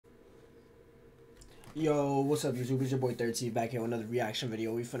Yo, what's up YouTube? It's your boy 13 back here with another reaction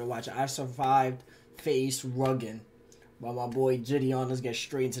video. We finna watch I Survived Faze Ruggin by my boy JiDion. Let's get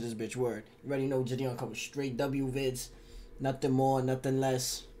straight into this bitch word. You already know JiDion comes straight W vids. Nothing more, nothing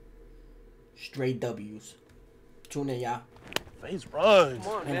less. Straight W's. Tune in, y'all. Faze rugs.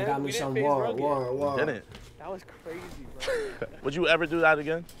 Come on, And man. got me some word. Didn't. That was crazy, bro. Would you ever do that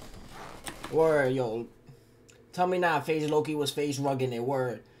again? Word, yo. Tell me now, Faze Loki was Faze rugging it.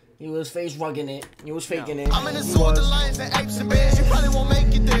 Word. He was Faze rugging it. He was faking it. I'm in the zoo with the lions and apes and bears. You probably won't make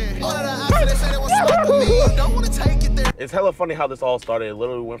it there. All of the options they say they want smoke with me. Don't want to take it there. It's hella funny how this all started. It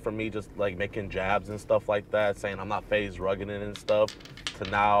literally went from me just like making jabs and stuff like that, saying I'm not Faze rugging it and stuff, to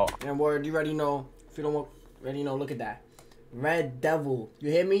now. And word, you already know. If you don't already know, look at that. Red Devil.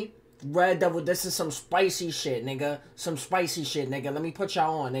 You hear me? Red Devil, this is some spicy shit, nigga. Some spicy shit, nigga. Let me put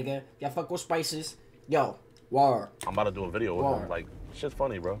y'all on, nigga. Y'all fuck with spices. Yo, word. I'm about to do a video with him. Like, shit's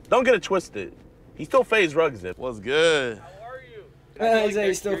funny, bro. Don't get it twisted. He still Faze rugs it. What's good? How are you?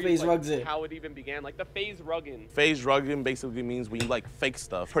 He still Faze rugs it. How it even began, like the Faze rugging. Faze rugging basically means when you like fake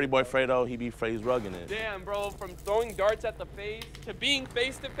stuff. Pretty boy Fredo, he be Faze rugging it. Damn, bro, from throwing darts at the face to being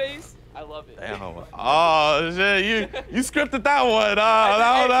face to face, I love it. Damn. Oh shit, you scripted that one.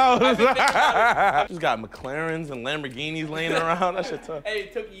 No. Just got McLarens and Lamborghinis laying around. That shit tough. Hey,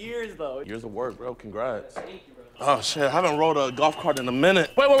 it took years though. Years of work, bro. Congrats. Thank you, bro. Oh shit, I haven't rode a golf cart in a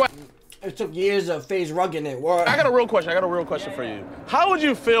minute. Wait. It took years of Faze rugging it. Word. I got a real question for you. How would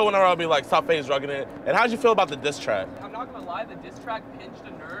you feel whenever I'll be like, stop Faze rugging it? And how'd you feel about the diss track? I'm not gonna lie, the diss track pinched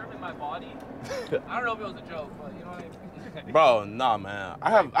a nerve in my body. I don't know if it was a joke, but you know what I mean? Bro, nah, man.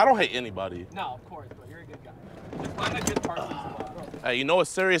 I don't hate anybody. No, of course, but you're a good guy. Just find a good parking spot, bro. Hey, you know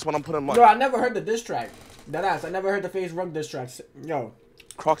it's serious when I'm putting my... Bro, I never heard the diss track. Deadass, I never heard the Faze rug diss track. Yo.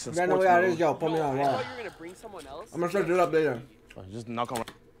 Crocs and You know sports how it mode. is, yo. Put me on. I Wow. thought you were gonna bring someone else. I'm gonna search it up later. Just knock on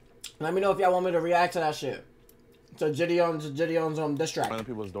Let me know if y'all want me to react to that shit. So JiDion's diss track. random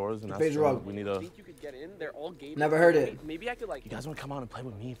people's doors and Faze rug. we need I a... think you could get in. They're all gated. Never heard it. Maybe I could like. You guys want to come out and play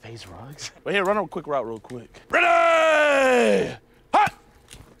with me and Faze rugs? But here, run a quick route real quick. Ready! Hot!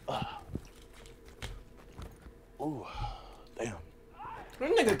 Ooh, damn.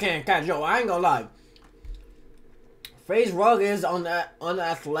 This nigga can't catch. Yo, I ain't gonna lie. Faze rug is on that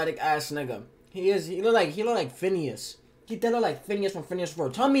unathletic ass nigga. He look like Phineas. He did look like Phineas from Phineas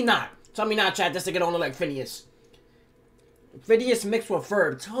Ferb. Tell me not, chat. This nigga don't look like Phineas. Phineas mixed with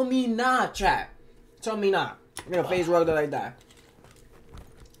Ferb. Tell me not, chat. Tell me not. I'm gonna Faze rug like that.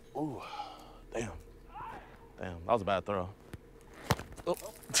 Ooh, damn. Damn, that was a bad throw. Oh.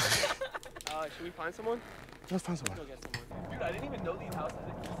 Should we find someone? Let's find someone. Go get someone. Dude, I didn't even know these houses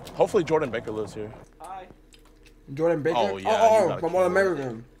existed. Hopefully Jordan Baker lives here. Hi. Jordan Baker? Oh, yeah, you gotta from kill All him.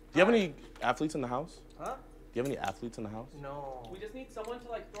 American. Do you have any athletes in the house? Huh? Do you have any athletes in the house? No. We just need someone to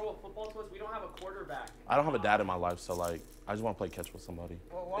like throw a football to us. We don't have a quarterback. I don't have a dad in my life, so like, I just want to play catch with somebody.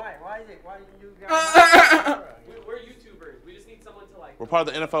 Well, why? Why do you guys? We're YouTubers. We just need someone to like. We're part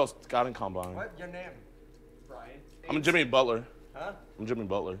of the NFL scouting combine. What's your name? Brian. I'm Jimmy Butler. Huh? I'm Jimmy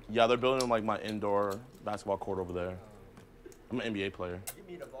Butler. Yeah, they're building like my indoor basketball court over there. I'm an NBA player. Give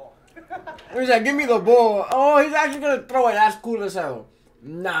me the ball. He's like, give me the ball. Oh, he's actually gonna throw it. That's cool as hell.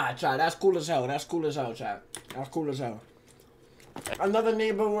 Nah, chat. That's cool as hell. That's cool as hell, chat. That's cool as hell. Another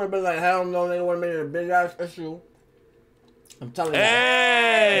neighbor would have been like, hell no, they would have made it a big ass issue. I'm telling you.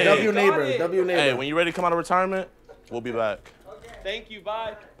 Hey! W neighbor. W neighbor. Hey, when you're ready to come out of retirement, we'll be back. Okay. Thank you.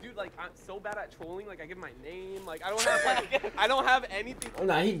 Bye. Dude, like I'm so bad at trolling. Like I give my name. Like I don't have like I don't have anything. Oh,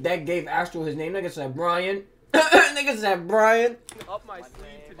 nah, that gave Astro his name. Nigga said Brian. Nigga said Brian. Up my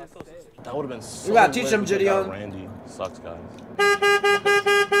sleeve to this day. That would have been so You gotta teach lit him, if we got JiDion. Randy. Sucks, guys.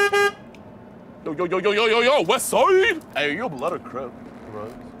 Yo, West Side! Hey, you're a blood or crip, bro.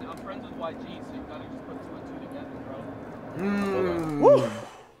 I'm friends with YG, so you gotta just put 2 and 2 together, bro. Woo!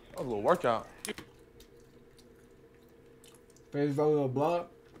 That was a little workout. Faze rug with blood.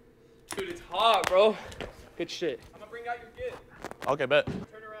 Dude, it's hot, bro. Good shit. I'm gonna bring out your gift. Okay, bet. Turn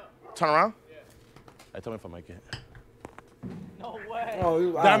around. Turn around? Yeah. Hey, tell me if I make it. No way. Oh,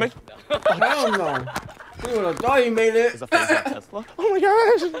 you Did I make hell no. He would have thought he made it. Is a Faze like Tesla? Oh my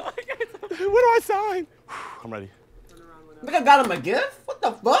gosh! Where do I sign? I'm ready. Turn around whenever. Nigga got him a gift? What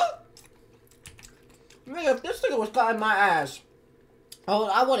the fuck? Nigga, if this nigga was cutting my ass, oh,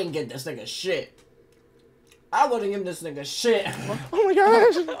 I wouldn't get this nigga shit. I wouldn't give this nigga shit. Oh my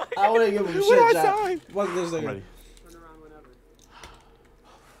gosh! I wouldn't give him shit, Where do I Jack. sign? Fuck this I'm nigga. ready. Turn around whenever.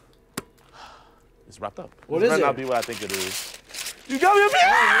 It's wrapped up. What This is better it? not be what I think it is. You got me a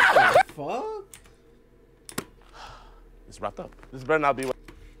What the fuck? It's wrapped up. This better not be what.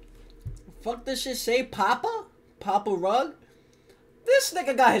 Fuck this shit say Papa? Papa Rug? This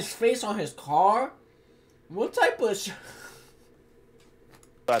nigga got his face on his car? What type of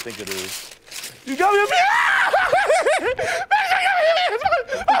I think it is. You got me a What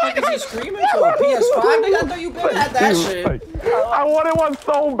the fuck is he screaming for? PS5? Nigga, I thought you been had that shit. I wanted one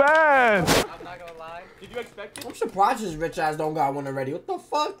so bad. I'm not gonna lie. Did you expect it? I'm surprised his rich ass don't got one already. What the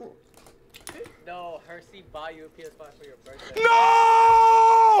fuck? No, Hersey bought you a PS5 for your birthday.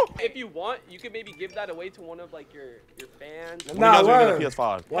 No! If you want, you could maybe give that away to one of like your fans. When you guys are word. getting a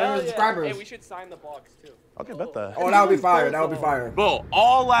PS5. One of Hell his yeah. subscribers. Hey, we should sign the box too. Okay, bet that. Oh, that would be fire. That would be fire. Bro,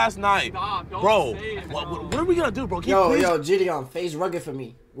 all last night. Stop, don't Bro, say it, what are we gonna do, bro? Can you Yo, please yo, JiDion, Faze rugged for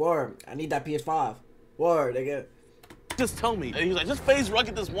me. Word. I need that PS5. Word, nigga. just tell me? And he's like, just Faze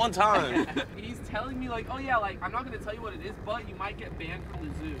rugged this one time. He's telling me like, oh yeah, like I'm not gonna tell you what it is, but you might get banned from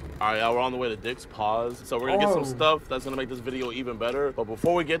the zoo. All right, y'all, we're on the way to Dick's Pause. So we're gonna get some stuff that's gonna make this video even better. But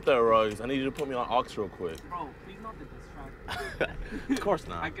before we get there, Ruggs, I need you to put me on aux real quick. Bro, please not the distract. Of course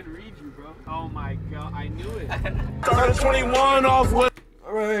not. I can read you, bro. Oh my god, I knew it. Started 21 off with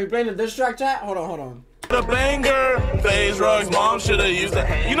Wait, playing the diss track chat? Hold on. a banger. Faze Ruggs, mom should have used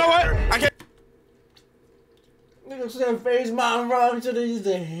it. You know what? I can't. Nigga said Faze mom wrong to use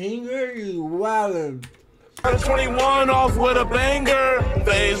the hanger. You wildin'. Started 21 off with a banger.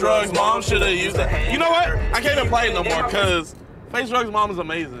 Faze Ruggs, mom should have used it. You know what? I can't even play it no more because Faze Ruggs' mom is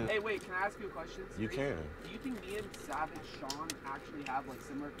amazing. Hey, wait, can I ask you a question? You can. Do you think me and Savage Sean actually have like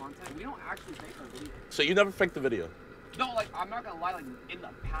similar content? We don't actually fake our videos. So you never faked the video? No, like I'm not gonna lie, like in the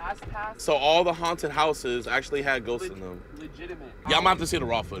past. So all the haunted houses actually had ghosts in them? Legitimate. Yeah, I'm gonna have to see the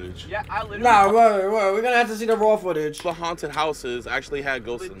raw footage. Yeah, I literally. Nah, wait. We're gonna have to see the raw footage. The haunted houses actually had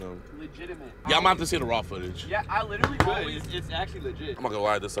ghosts in them. Legitimate. Yeah, I'm gonna have to see the raw footage. Yeah, I literally always. It's actually legit. I'm not gonna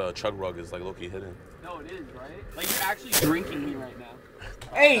lie, this chug rug is like low-key hidden. No, it is, right? Like you're actually drinking me right now.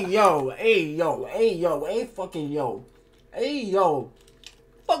 Hey fucking yo.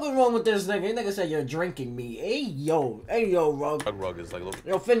 Fuck is wrong with this nigga? This nigga said you're drinking me. Hey yo, Rug. Chug rug is like low-key.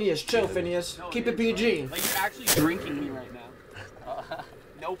 Yo, Phineas, chill, Phineas. No, Keep it it is, PG. right? Like you're actually drinking me right now.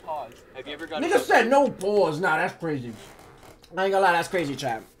 No pause. Have you ever got? Nigga said no pause. Nah, that's crazy. I ain't gonna lie, that's crazy,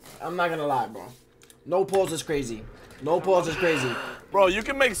 chap. I'm not gonna lie, bro. No pause is crazy. No pause is crazy. Bro, you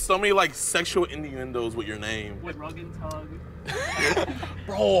can make so many like sexual innuendos with your name. With rug and tug.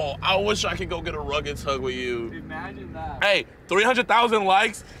 Bro, I wish I could go get a rugged tug with you. Imagine that. Hey, 300,000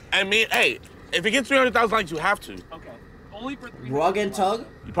 likes, and me, hey, if it gets 300,000 likes, you have to. Okay. Only for 300. Rug and tug?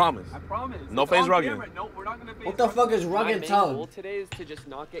 You promise? I promise. No It's Faze on rugging. camera. No, we're not gonna face What the fuck is rug My and main goal tug? today is to just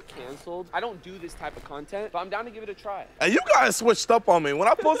not get canceled. I don't do this type of content, but I'm down to give it a try. And you guys switched up on me. When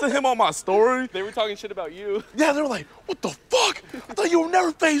I posted him on my story, They were talking shit about you. yeah, they were like, what the fuck? I thought you would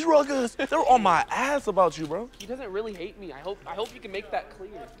never Faze rug us. They were on my ass about you, bro. He doesn't really hate me. I hope you can make that clear.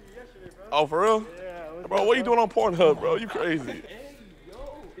 Oh, for real? Yeah. Bro, what are you doing on Pornhub, bro? You crazy. Hey, yo,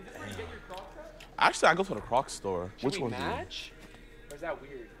 is this where you get your Crocs at? Actually, I go to the Crocs store. Should Which we one? match? Or is that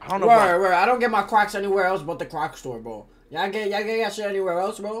weird? I don't know. Word. I don't get my Crocs anywhere else but the Croc store, bro. Y'all get that shit anywhere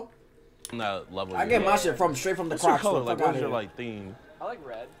else, bro? On that level. I get my shit straight from the What's your Croc color? store. Like, Fuck what's outta your here. like theme? I like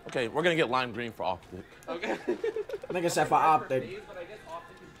red. Okay, we're gonna get lime green for optic. Okay. Nigga said for optic. But I guess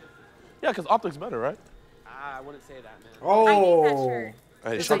optic is just Yeah, because optic's better, right? I wouldn't say that, man. Oh.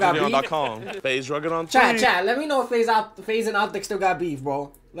 Hey, They still got SharkJiDion.com. Faze rugged on 3. Chat. Let me know if Faze and Optic still got beef,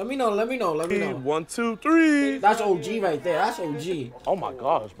 bro. Let me know. 1, 2, 3. That's OG right there. That's OG. Oh my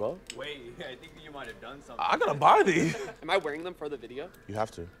gosh, bro. Wait, I think you might have done something. I gotta buy these. Am I wearing them for the video? You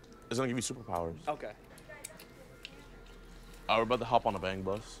have to. It's gonna give you superpowers. Okay. We're about to hop on a bang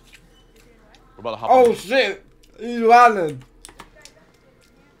bus. We're about to hop. Oh on shit. He's wildin'.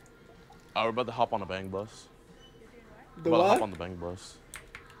 we're about to hop on a bang bus. The We're about to hop what? on the bang bus.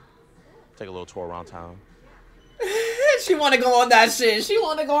 Take a little tour around town. She wanna go on that shit.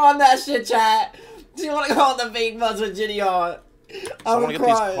 Chat. She wanna go on the big bus with JiDion. I want to get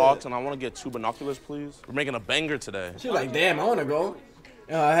these Crocs and I want to get 2 binoculars, please. We're making a banger today. She was like, damn, I wanna go.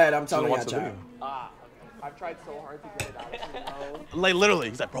 Ahead, I'm telling you, Watch the chat. video. I've tried so hard to get it out of you, bro. Like literally,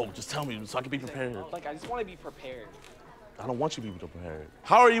 he's like, bro, just tell me so I can be prepared. Like, I just want to be prepared. I don't want you to be prepared.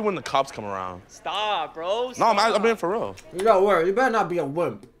 How are you when the cops come around? Stop, bro. No, Stop. I'm being for real. You don't worry. You better not be a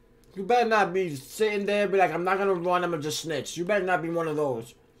wimp. You better not be sitting there and be like, I'm not gonna run, I'm gonna just snitch. You better not be one of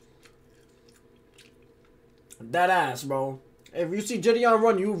those. That ass, bro. If you see JiDion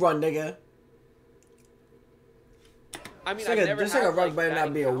run, you run, nigga. I mean, This nigga- I've never this had, nigga like, better that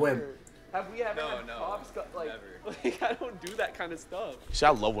not be a wimp. encounter. Have we ever had cops got, like, never. like, I don't do that kind of stuff. See, I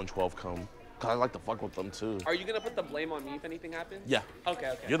love when 12 come. Cause I like to fuck with them too. Are you gonna put the blame on me if anything happens? Yeah.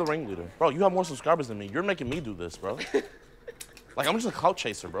 Okay. You're the ringleader. Bro, you have more subscribers than me. You're making me do this, bro. Like, I'm just a clout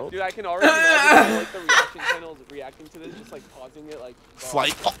chaser, bro. Dude, I can already imagine like the reaction channels reacting to this, just like pausing it, like.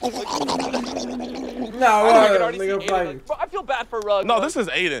 Flight. No, I can already see nigga, Aiden, fight. like, bro, I feel bad for Rug. No, bro. this is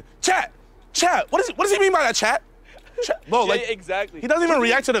Aiden. Chat. What does he mean by that, chat? Bro, Yeah, like, exactly. he doesn't even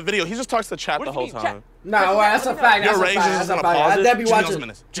react to the video. He just talks to chat What the do you whole mean, time. chat? Nah, well, that's a fact. Your That's a range is fact. just That's a gonna fact. pause I it. definitely JiDion's watching. a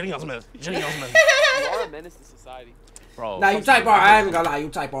menace. JiDion's a menace. JiDion's a menace. You are a menace to society. Bro. Nah, you type R. I ain't gonna lie. You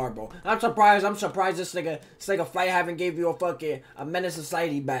type R, bro. I'm surprised this nigga Flight haven't gave you a Menace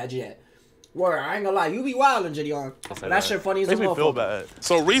Society badge yet. Word, I ain't gonna lie. You be wildin', JiDion. But that shit funny as a Makes me feel motherfucker. bad.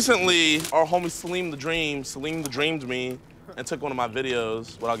 So recently, our homie Salim the dreamed me and took one of my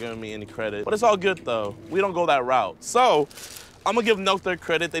videos without giving me any credit. But it's all good though. We don't go that route. So I'm gonna give Note their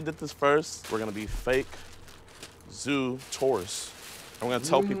credit. They did this first. We're gonna be fake zoo tourists. And we're gonna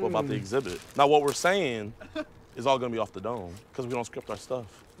tell people about the exhibit. Now what we're saying is all gonna be off the dome because we don't script our stuff.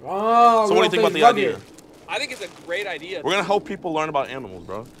 Oh, So what do you think about the idea? I think it's a great idea. We're gonna help people learn about animals,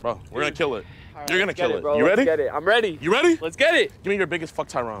 bro. We're gonna kill it. Right, You're gonna let's get kill it. bro. You ready? Let's get it. I'm ready. You ready? Let's get it. Give me your biggest fuck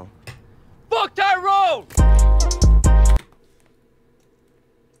Tyrone. Fuck Tyrone!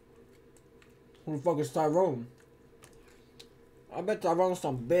 Who the fuck is Tyrone? I bet Tyrone's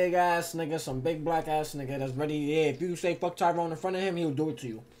some big ass nigga, some big black ass nigga that's ready. Yeah, if you say fuck Tyrone in front of him, he'll do it to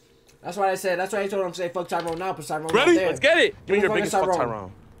you. That's why I said. That's why I told him to say fuck Tyrone now, but Tyrone Ready? not there. Let's get it. Give me Who your the biggest fuck is fuck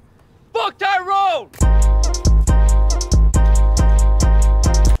Tyrone. Fuck Tyrone!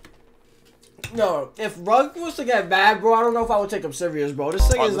 Yo, if Rug was to get bad, bro, I don't know if I would take him serious, bro. This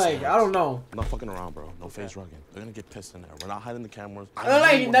thing Alright, is listen. like, I don't know. No fucking around, bro. No face rugging. They're gonna get pissed in there. We're not hiding the cameras. I feel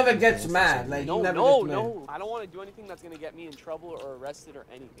like he never gets mad. Like, he No, never no, gets mad. no. I don't want to do anything that's gonna get me in trouble or arrested or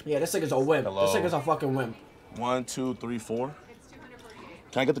anything. Yeah, this nigga's a wimp. Hello. This nigga's a fucking wimp. 1, 2, 3, 4.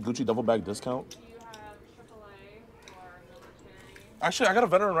 Can I get the Gucci double bag discount? Do you have AAA or military? Actually, I got a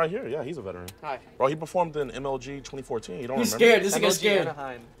veteran right here. Yeah, he's a veteran. Hi. Bro, he performed in MLG 2014. You don't He's remember? scared. This nigga's MLG scared.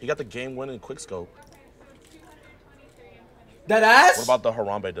 Anaheim. He got the game-winning quickscope. That ass? What about the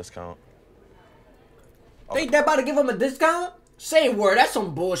Harambe discount? They about to give him a discount? Say a word. That's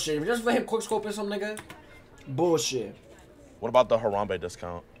some bullshit. Just for him quick scoping some nigga? Bullshit. What about the Harambe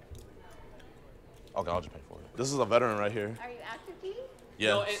discount? Okay, I'll just pay for it. This is a veteran right here. Are you active duty? Yeah.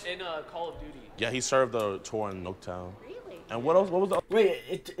 No, in Call of Duty. Yeah, he served the tour in Nuketown. Really? And what else? What was the?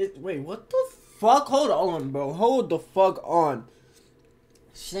 Wait, wait, what the fuck? Hold on, bro. Hold the fuck on.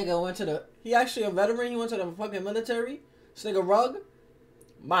 This nigga went to the... He actually a veteran? He went to the fucking military? This nigga Rug?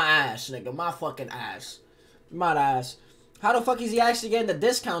 My ass, nigga. My fucking ass. My ass. How the fuck is he actually getting the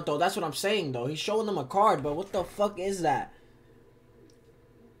discount, though? That's what I'm saying, though. He's showing them a card, but what the fuck is that?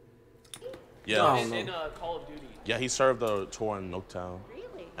 Yeah. No. In Call of Duty. Yeah, he served the tour in Nuketown.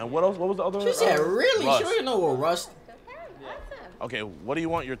 Really? And what else? What was the other? She said, really? Rust. She don't even know what Rust... Okay, awesome. Okay, what do you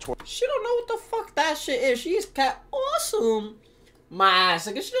want your tour? She don't know what the fuck that shit is. She's cat awesome. My ass,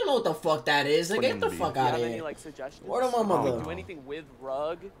 nigga. She don't know what the fuck that is. Nigga, get the fuck Do you out have of any here. like suggestions? Word of my mother. Do anything with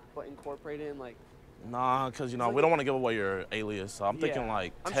Rug, but incorporate it in like. Nah, cause you know we don't want to give away your alias. So I'm thinking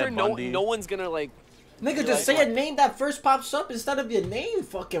like I'm Ted sure Bundy. no one's gonna like. Nigga, just say a name that first pops up instead of your name,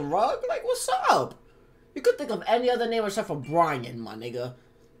 fucking Rug. Like, what's up? You could think of any other name except for Brian, my nigga.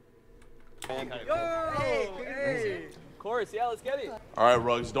 Hey. Of course, yeah, let's get it. All right,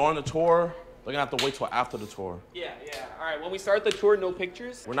 Ruggs. During the tour, they're gonna have to wait till after the tour. Yeah. All right, when we start the tour, no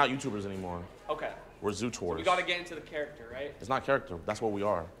pictures. We're not YouTubers anymore. Okay. We're zoo tours. We gotta get into the character, right? It's not character. That's what we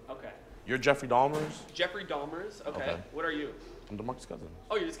are. Okay. You're Jeffrey Dahmers. Jeffrey Dahmers. Okay. Okay. What are you? I'm DeMarcus Cousins.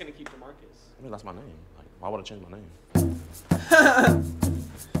 Oh, you're just gonna keep DeMarcus. I mean, that's my name. Like, why would I change my name?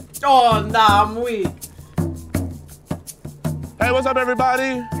 Oh, nah, I'm weak. Hey, what's up,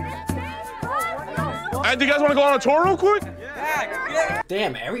 everybody? Hey, do you guys want to go on a tour real quick?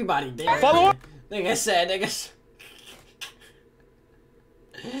 Damn, everybody, damn. Follow up. Nigga said, niggas.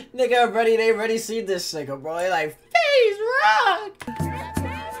 Nigga, they already seen this nigga, bro. They like, Faze, Rug.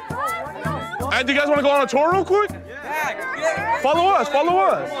 Hey, do you guys want to go on a tour real quick? Follow us.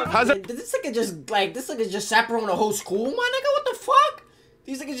 How's it? Did this nigga just chaperone a whole school, my nigga? What the fuck?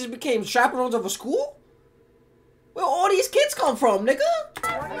 These niggas just became chaperones of a school? Where all these kids come from, nigga?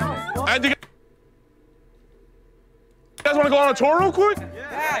 Hey, do you guys want to go on a tour real quick?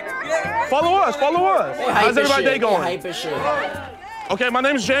 Follow us. They hype How's as everybody shit. day going? They hype as shit. Okay, my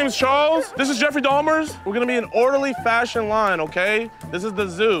name's James Charles. This is Jeffrey Dahmers. We're gonna be in orderly fashion line, okay? This is the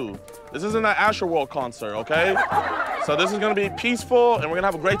zoo. This isn't an Astroworld concert, okay? So this is gonna be peaceful and we're gonna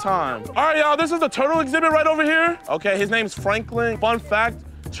have a great time. All right, y'all, this is the turtle exhibit right over here. Okay, his name's Franklin. Fun fact,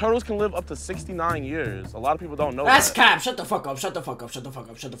 turtles can live up to 69 years. A lot of people don't know That's that. cap. Shut the fuck up.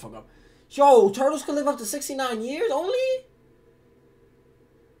 Yo, turtles can live up to 69 years only?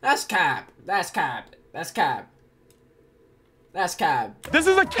 That's cap. That's cab. This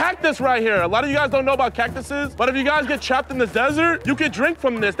is a cactus right here. A lot of you guys don't know about cactuses, but if you guys get trapped in the desert, you can drink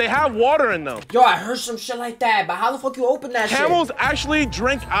from this. They have water in them. Yo, I heard some shit like that, but how the fuck you open that Camels shit? actually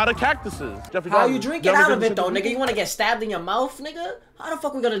drink out of cactuses. Jeffrey How Dahmer. you drink it out of it though, nigga? You wanna get stabbed in your mouth, nigga? How the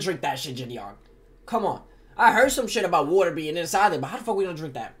fuck we gonna drink that shit, JiDion? Come on. I heard some shit about water being inside it, but how the fuck we gonna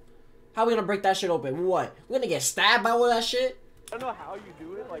drink that? How we gonna break that shit open? What? We gonna get stabbed by all that shit? I don't know how you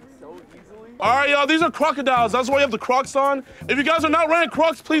do it like so easily. All right, y'all, these are crocodiles. That's why you have the Crocs on. If you guys are not wearing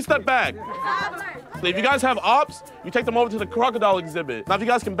Crocs, please step back. If you guys have ops, you take them over to the crocodile exhibit. Now, if you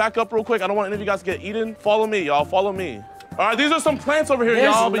guys can back up real quick, I don't want any of you guys to get eaten. Follow me, y'all, follow me. All right, these are some plants over here,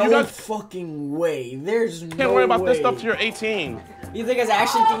 y'all, but There's you no guys fucking way. There's no can't worry about way. this stuff till you're 18. You think I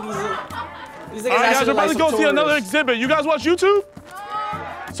actually think these All right, guys, actually we're about like to go some see another tourists. exhibit. You guys watch YouTube?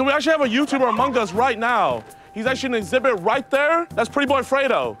 So we actually have a YouTuber among us right now. He's actually in an exhibit right there. That's Pretty Boy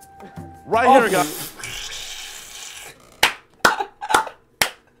Fredo. Right here, guys.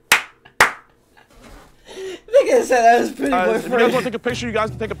 Nigga said that was Pretty Boy If you guys want to Fredo. take a picture, you guys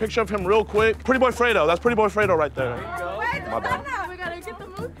can take a picture of him real quick. Pretty Boy Fredo. That's Pretty Boy Fredo right there. My bad. We gotta get the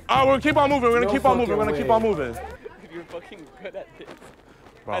move. All right, we're gonna keep on moving. We're gonna No keep on moving. We're fucking gonna keep way. on moving. You're fucking good at this.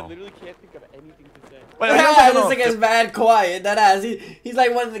 Bro. I literally can't think of anything to say. Wait, Yeah, this nigga's mad quiet. That ass. He's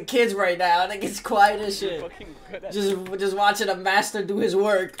like one of the kids right now. Nigga's quiet as You're shit. fucking good at Just watching a master do his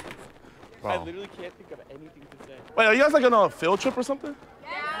work. I Bro. literally can't think of anything to say. Wait, are you guys like on a field trip or something?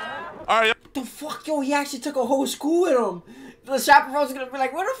 Yeah. All right, The fuck, yo, he actually took a whole school with him. The chaperone's gonna be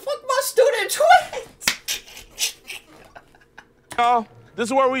like, where the fuck my student twins? y'all. This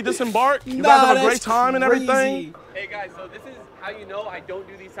is where we disembark. You Nah, guys have a that's great time and everything. crazy. Hey guys, so this is how you know I don't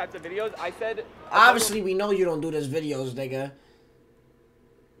do these types of videos. I said Obviously, we know you don't do these videos, nigga.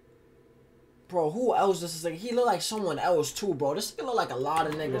 Bro, who else this is like? He look like someone else too, bro. This nigga look like a lot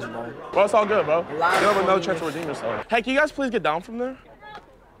of niggas, bro. Bro, it's all good, bro. You lot of have another funny chance to niggas. redeem yourself. Hey, can you guys please get down from there?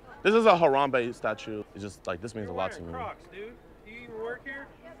 This is a Harambe statue. It's just like, this means a lot to me. Crocs, dude. Do you even work here?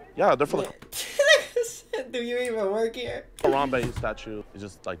 Yeah, they're for the Do you even work here? Harambe statue. It's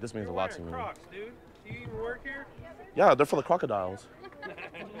just like, this means a lot to me. Crocs, dude. Do you even work here? Yeah, they're for the crocodiles.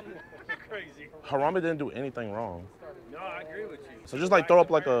 Crazy. Harambe didn't do anything wrong. No, I agree with you. So just like throw up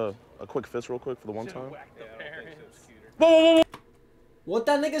like a quick fist real quick for the one time. Whack the parents. Whoa, whoa, whoa, What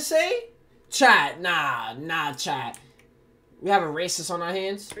that nigga say? Chat, nah, chat. We have a racist on our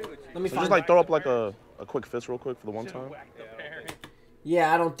hands. Let me So find. just like throw up like a quick fist real quick for the one time. Whack the parents.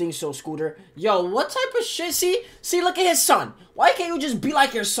 Yeah, I don't think so, Scooter. Yo, what type of shit? See, look at his son. Why can't you just be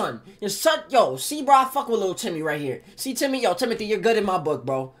like your son? Your son, yo, see, bro, I fuck with little Timmy right here. See, Timmy, yo, Timothy, you're good in my book,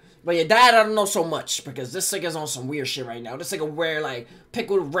 bro. But your dad, I don't know so much because this nigga's on some weird shit right now. This nigga wear like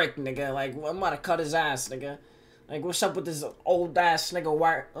pickled Rick, nigga. Like, I'm about to cut his ass, nigga. Like, what's up with this old ass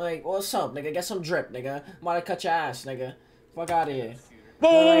nigga? Like, what's up, nigga? Get some drip, nigga. I'm about to cut your ass, nigga. Fuck out of here.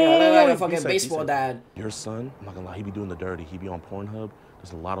 Like a fucking baseball dad. Your son, I'm not gonna lie, he be doing the dirty. He be on Pornhub.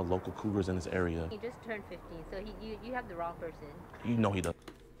 There's a lot of local cougars in this area. He just turned 15, so you have the wrong person. You know he does.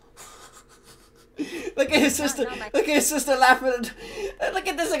 Look at his sister. no, my- Look at his sister laughing. Look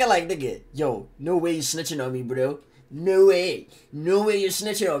at this nigga like, nigga, yo, no way you snitching on me, bro. No way. No way you're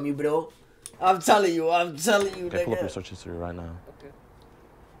snitching on me, bro. I'm telling you, Okay, pull up your nigga. search history right now. Okay.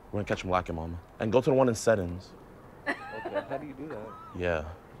 We're gonna catch him lacking, mama. And go to the one in settings. Okay, how do you do that?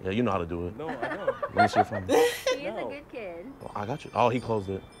 Yeah, you know how to do it. No, I know. Let me see your phone. He is a good kid. Oh, I got you. Oh, he closed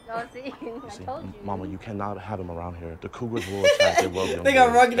it. Oh, see, I See, told you. Mama, you cannot have him around here. The cougars will attack. They love young They got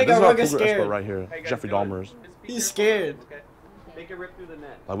boys. rugged- And they this got is our rugged cougar expert scared. right here, Hey, guys, Jeffrey do it. Dahmer's. Just be He's careful. scared. Okay. Make it rip through the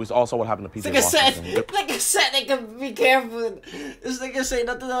net. Like we saw what happened to PJ Nigga said, Washington. nigga said they could be careful. This nigga say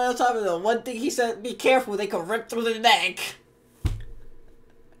nothing all the time. Though. One thing he said, be careful, they could rip through the neck.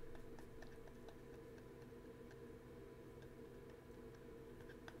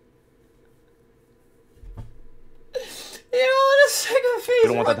 Yo, this nigga face You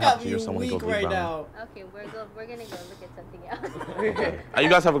don't want that to got happen to me your son when he weak goes right rebound. now. Okay, we're gonna go look at something else. Hey, you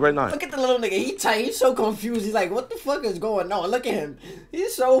guys have a great night. Look at the little nigga. He tight. He's so confused. He's like, what the fuck is going on? Look at him.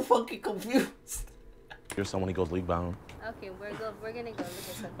 He's so fucking confused. Your son when he goes league bound. Okay, we're gonna go look at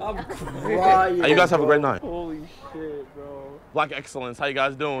something I'm else. crying. Hey, you guys have a bro. great night. Holy shit, bro. Black excellence. How you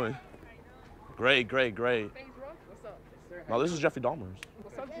guys doing? Great, great, great. Faze, bro. What's up? No, this is Jeffrey Dahmer's.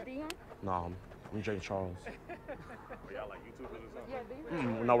 What's up, JiDion? No, I'm Jay Charles. Y'all like YouTubers or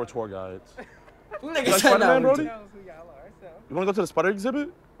something? No, we're tour guides. Nigga You like said Spider-Man, no. Brody? That was who y'all are, so. You wanna go to the spider exhibit?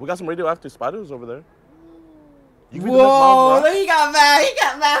 We got some radioactive spiders over there. You can be the next Miles Whoa, Morales. look, he got mad. He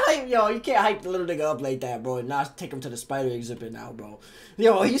got mad hype. Yo, you can't hype the little nigga up like that, bro. Now take him to the spider exhibit now, bro.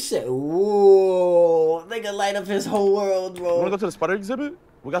 Yo, he said, whoa. Nigga light up his whole world, You wanna bro. go to the spider exhibit?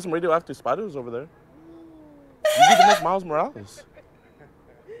 We got some radioactive spiders over there. You need to make Miles Morales.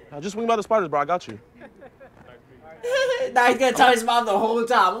 Just swing by the spiders, bro. I got you. Now he's gonna tell his mom the whole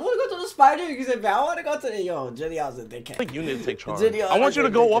time. I wanna go to the spider. He said, man, I wanna go to the JiDion's a dickhead. I think you need to take charge. JiDion I want you to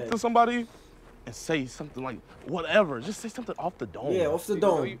is a go up dickhead. to somebody and say something like, whatever. Just say something off the dome. Yeah, off the Dude, you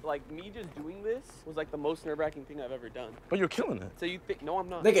know, dome. like me just doing this was like the most nerve-wracking thing I've ever done. But you're killing it. So you think? No, I'm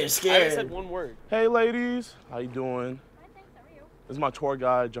not. They get I scared. haven't said one word. Hey, ladies. How you doing? Hi, thanks. How are you? This is my tour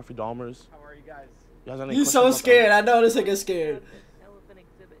guide, Jeffrey Dahmers. How are you guys? You guys have any You questions so about scared. I know this nigga scared. Elephant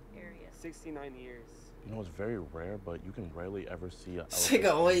exhibit area. 69 years. that? You know, it's very rare, but you can rarely ever see a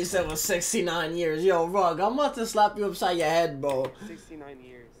Nigga, what you said was 69 years. Yo, Rug, I'm about to slap you upside your head, bro. 69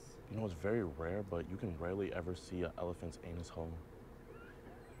 years. You know, it's very rare, but you can rarely ever see an elephant's anus hole.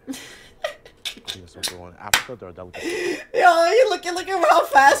 In Africa, they're a delicacy. Yo, you look at how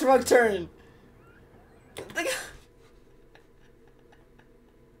fast Rug turned.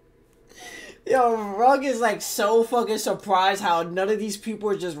 Yo, Rug is like so fucking surprised how none of these people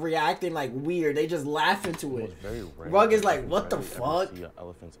are just reacting like weird. They just laugh into You know, it. it's very rare. Rug is but like, you can what the rarely ever fuck? See an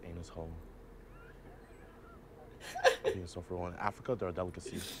elephant's anus hole. In Africa, they're a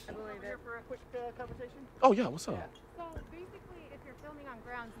delicacy. Here for a quick conversation. Oh yeah, what's up? So basically, if you're filming on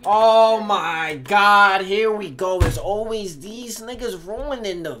grounds, you Oh my god, here we go. It's always these niggas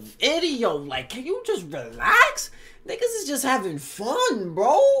ruining the video. Like, can you just relax? Niggas is just having fun,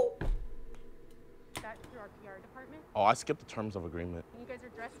 bro. that through our PR department. Oh, I skipped the terms of agreement. And you guys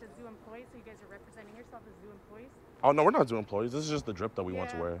are dressed as zoo employees, so you guys are representing yourself as zoo employees. Oh no, we're not zoo employees. This is just the drip that we want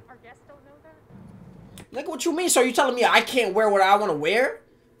to wear. Our guests don't know that. Nigga, what you mean? So you telling me I can't wear what I want to wear?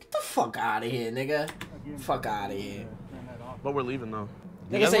 Get the fuck out of here, nigga. Fuck out of here. But we're leaving though.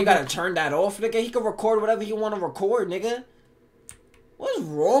 Nigga say you gotta turn that off, nigga. He can record whatever he want to record, nigga. What's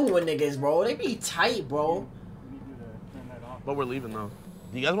wrong with niggas, bro? They be tight, bro. But we're leaving though.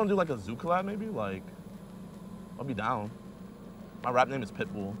 Do you guys want to do like a zoo collab maybe? Like, I'll be down. My rap name is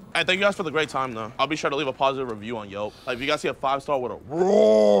Pitbull. Hey, thank you guys for the great time though. I'll be sure to leave a positive review on Yelp. Like, if you guys see a 5-star with a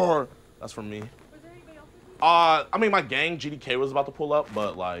roar, that's from me. Was there anybody else with you? I mean, my gang, GDK, was about to pull up,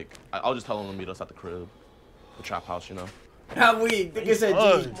 but like, I'll just tell them to meet us at the crib. The trap house, you know? How weak. Nigga said,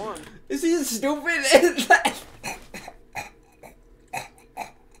 Ugh. G. Come on. Is he stupid?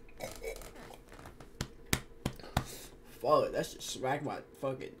 Fuck, that shit smacked my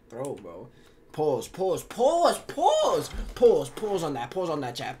fucking throat, bro. Pause on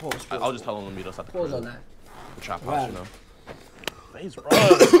that chat. Pause. I'll just tell them to meet us at the Pause crib. on that. The trap Right. house, you know? Faze, bro.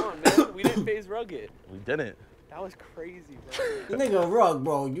 Come on, man. We didn't phase rug it. We didn't. That was crazy, bro. Nigga, Rug,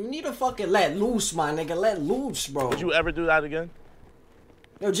 bro, you need to fucking let loose, my nigga. Let loose, bro. Would you ever do that again?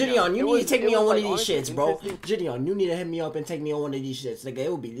 Yo, JiDion, you It need was- to take it me on was, one like, of these honestly shits, bro. interesting. JiDion, you need to hit me up and take me on one of these shits, nigga.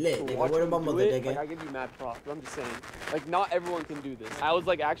 It would be lit, nigga. Where my mother, Like, I nigga? give you mad props, but I'm just saying. Like, not everyone can do this. I was,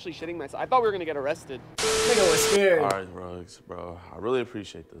 like, actually shitting myself. I thought we were gonna get arrested. Nigga was scared. All right, Rugs, bro. I really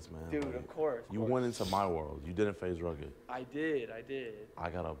appreciate this, man. Dude, Like, of course. You went into my world. You didn't phase rugged. I did. I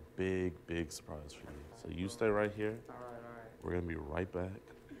got a big, big surprise for you. So you stay right here. All right. We're gonna be right back.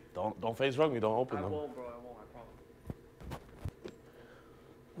 Don't phase rug me. Don't open them. bro. I won't. I promise.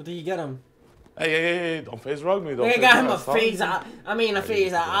 What did you get him? Hey! Don't phase rug me. Don't. Nigga phase got him rug. a Stop. phase. A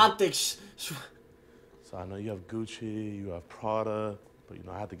phase optics. So I know you have Gucci, you have Prada, but you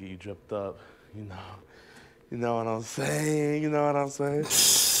know I had to get you dripped up. You know what I'm saying.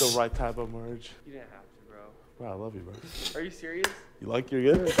 The right type of merch. You didn't have to, bro. Bro, I love you, bro. Are you serious? You like your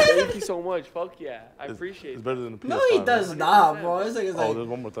good? Thank you so much. Fuck yeah. I It's appreciate it. better than the PS5. No, he does right? not, bro. This nigga's Oh, like, there's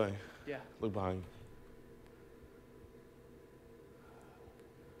one more thing. Yeah. Look behind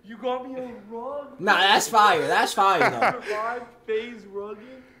You got me a rug? nah, that's fire. That's fire, though. Survived phase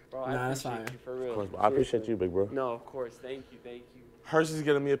rugging? Bro, Nah, that's appreciate fine. you, for real. you. Of course, I appreciate you, big bro. No, of course. Thank you. Hershey's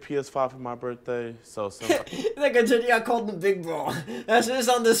getting me a PS5 for my birthday, so since Nigga, JiDion called him big bro. That shit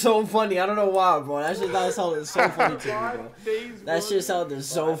sounded so funny. I don't know why, bro. That shit sounded so funny to me, bro. That shit sounded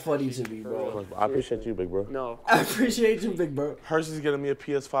so funny to me, bro. I appreciate you, big bro. No. I appreciate you, big bro. Hershey's getting me a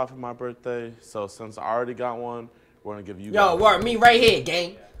PS5 for my birthday, so since I already got one, we're gonna give you. Yo, guys word, me right here,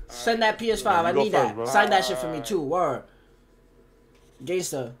 gang. Send that PS5. I You go need first, that. bro. Sign that shit for me too. Word.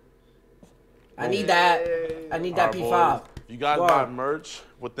 Gangsta. I need that. I need that Alright, P5. boys. If you guys Word. buy merch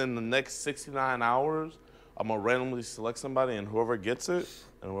within the next 69 hours, I'm gonna randomly select somebody, and whoever gets it,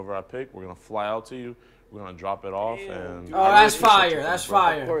 and whoever I pick, we're gonna fly out to you. We're gonna drop it off, and Oh, that's fire. That's Of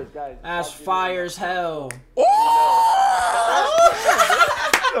fire. course, guys. That's fire as hell.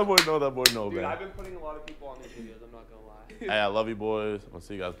 That boy know, Dude, man. I've been putting a lot of people on these videos. I'm not gonna lie. Hey, I love you, boys. I'm gonna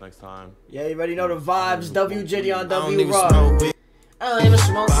see you guys next time. Yeah, you already know the vibes. W JiDion, I don't W even Rock. smoke weed. I don't even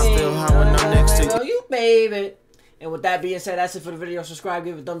smoke But I feel high when I'm next to you. you, baby. And with that being said, that's it for the video. Subscribe,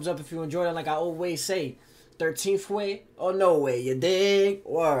 give it a thumbs up if you enjoyed it. Like I always say, 13th way or no way, you dig?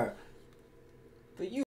 Or but you